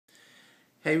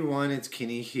Hey everyone, it's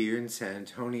Kenny here in San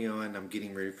Antonio, and I'm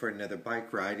getting ready for another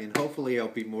bike ride, and hopefully I'll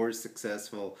be more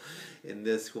successful in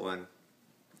this one.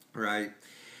 Right?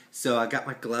 So I got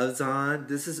my gloves on.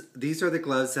 These are the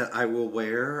gloves that I will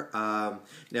wear.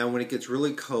 Now when it gets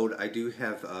really cold, I do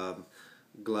have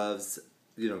gloves,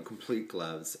 complete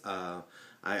gloves. But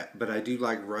I do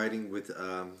like riding with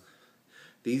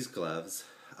these gloves.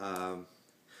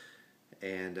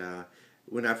 And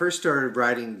when I first started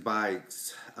riding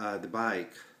bikes, uh,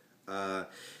 the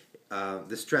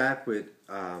strap would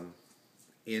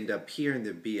end up here and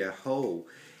there'd be a hole,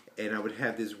 and I would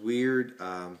have this weird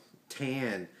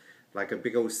tan, like a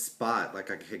big old spot,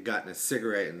 like I had gotten a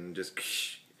cigarette and just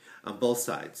on both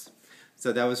sides.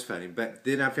 So that was funny. But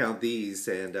then I found these,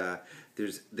 and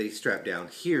they strap down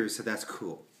here, so that's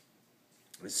cool.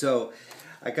 So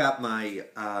I got my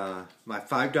my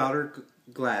 $5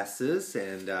 glasses,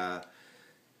 and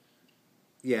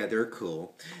yeah, they're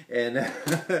cool, and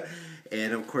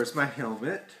and of course my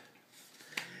helmet,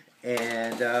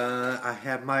 and I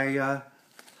have my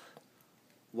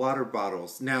water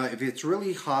bottles. Now, if it's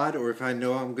really hot, or if I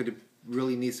know I'm going to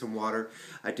really need some water,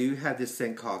 I do have this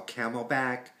thing called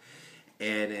Camelback,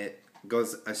 and I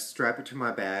strap it to my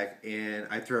back, and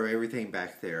I throw everything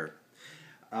back there.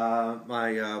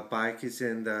 My bike is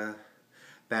in the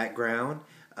background.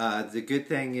 The good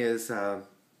thing is,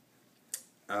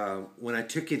 when I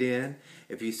took it in,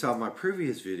 if you saw my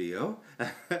previous video,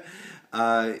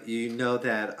 you know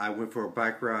that I went for a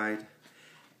bike ride,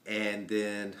 and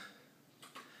then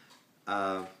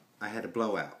I had a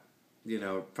blowout,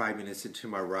 5 minutes into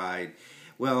my ride.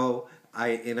 Well,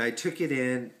 I took it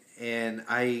in, and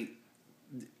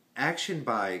Action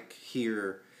Bike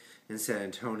here in San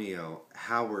Antonio,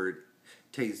 Howard,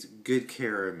 takes good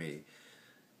care of me,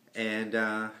 and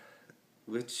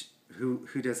who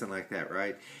doesn't like that,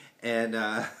 right? And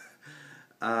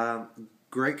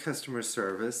great customer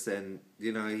service, and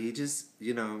he just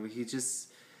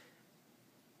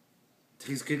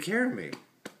takes good care of me.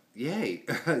 Yay!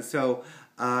 So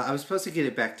I was supposed to get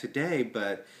it back today,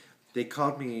 but he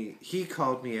called me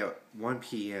at 1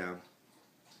 p.m.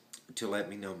 to let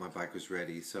me know my bike was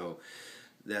ready. So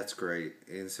that's great.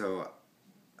 And so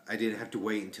I didn't have to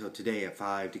wait until today at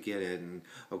 5 to get it, and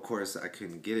of course I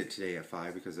couldn't get it today at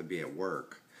 5 because I'd be at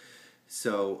work.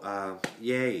 So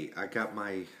yay, I got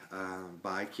my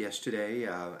bike yesterday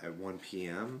at 1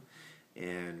 p.m.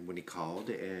 and when he called,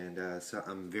 and so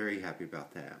I'm very happy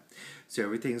about that. So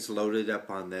everything's loaded up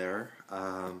on there,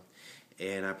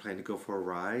 and I plan to go for a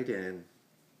ride, and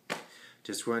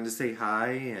just wanted to say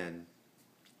hi,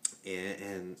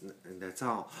 and that's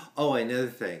all. Oh, another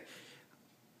thing,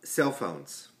 cell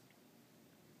phones.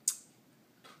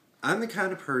 I'm the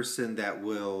kind of person that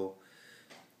will,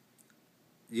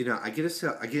 I get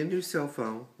a new cell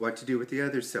phone. What to do with the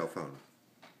other cell phone?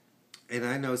 And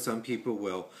I know some people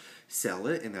will sell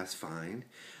it, and that's fine.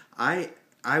 I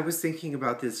was thinking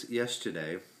about this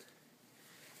yesterday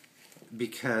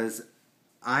because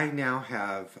I now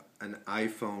have an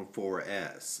iPhone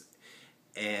 4S,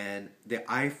 and the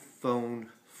iPhone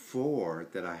 4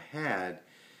 that I had,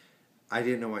 I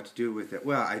didn't know what to do with it.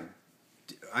 Well,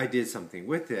 I did something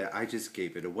with it. I just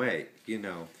gave it away,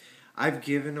 I've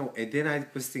given away, and then I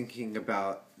was thinking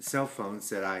about cell phones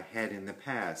that I had in the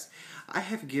past. I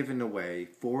have given away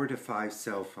 4 to 5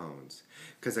 cell phones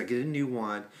because I get a new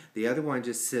one. The other one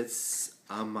just sits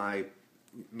on my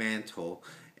mantle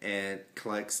and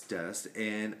collects dust,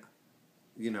 and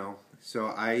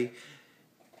so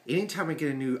anytime I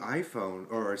get a new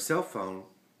iPhone or a cell phone,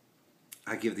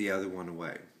 I give the other one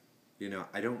away.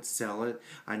 I don't sell it.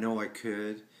 I know I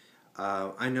could.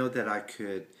 I know that I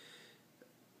could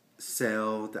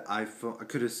sell the iPhone. I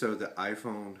could have sold the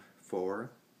iPhone 4,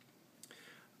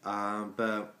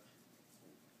 but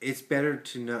it's better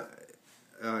to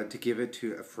give it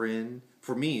to a friend.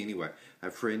 For me, anyway, a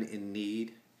friend in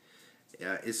need.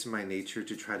 It's my nature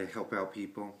to try to help out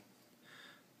people,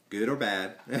 good or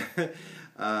bad.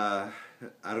 I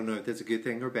don't know if that's a good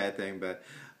thing or bad thing, but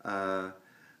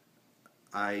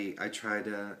I try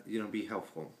to be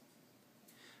helpful,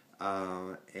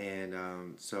 so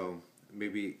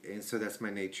that's my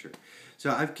nature.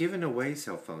 So I've given away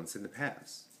cell phones in the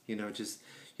past.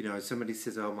 If somebody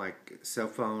says, "Oh, my cell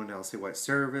phone," I'll say, "What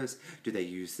service? Do they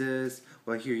use this?"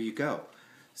 Well, here you go.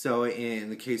 So in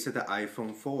the case of the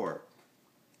iPhone 4,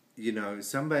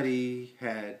 somebody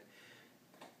had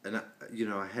I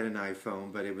had an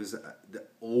iPhone, but it was the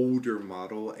older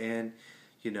model, and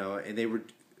and they were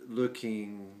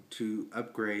looking to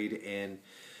upgrade, and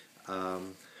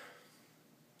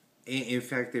in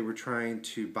fact they were trying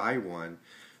to buy one,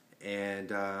 and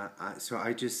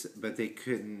but they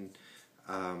couldn't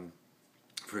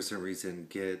for some reason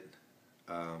get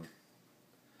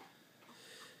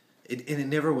it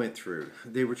never went through.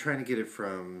 They were trying to get it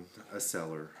from a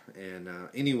seller, and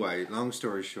anyway, long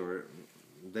story short,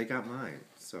 they got mine,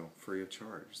 so free of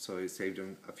charge. So it saved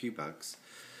them a few bucks.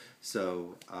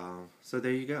 So so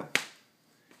there you go.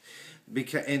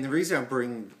 And the reason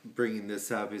I'm bringing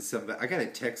this up is I got a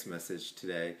text message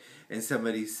today, and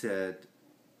somebody said,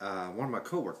 one of my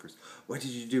coworkers, "What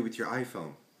did you do with your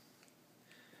iPhone?"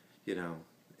 You know,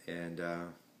 and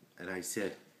I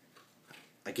said,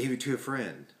 "I gave it to a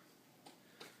friend,"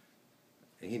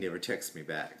 and he never texted me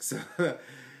back. So,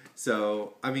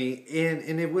 so I mean,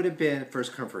 and it would have been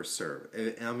first come first serve.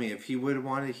 I mean, if he would have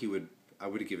wanted, I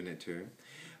would have given it to him,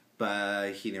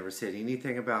 but he never said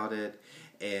anything about it.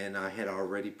 And I had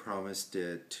already promised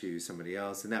it to somebody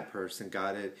else, and that person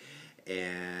got it,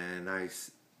 and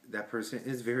that person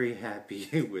is very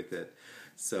happy with it.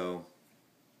 So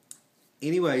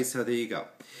anyway, so there you go.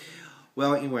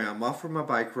 Well, anyway, I'm off for my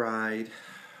bike ride.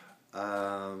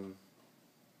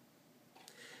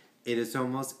 It is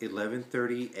almost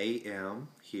 11:30 a.m.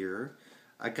 here.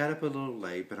 I got up a little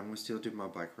late, but I'm going to still do my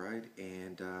bike ride,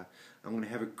 and I'm going to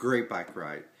have a great bike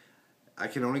ride. I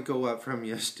can only go up from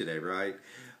yesterday, right?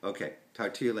 Okay,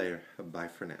 talk to you later. Bye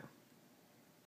for now.